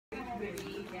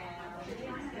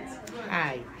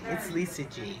Hi, it's Lisa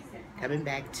G, coming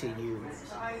back to you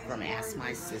from Ask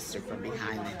My Sister from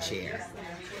behind the chair.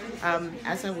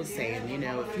 As I was saying,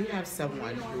 if you have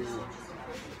someone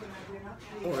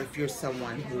or if you're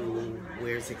someone who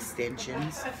wears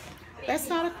extensions, that's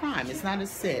not a crime. It's not a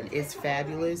sin. It's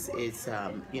fabulous. It's,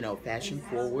 fashion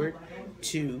forward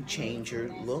to change your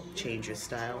look, change your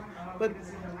style. But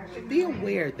be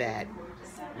aware that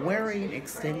wearing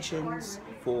extensions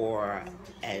for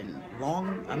a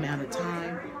long amount of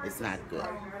time is not good.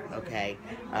 Okay,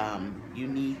 you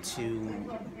need to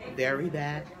vary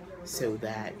that so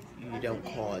that you don't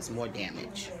cause more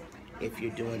damage. If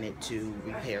you're doing it to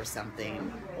repair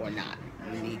something or not,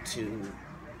 you need to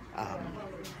um,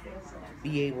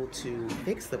 be able to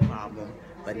fix the problem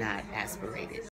but not aspirate it.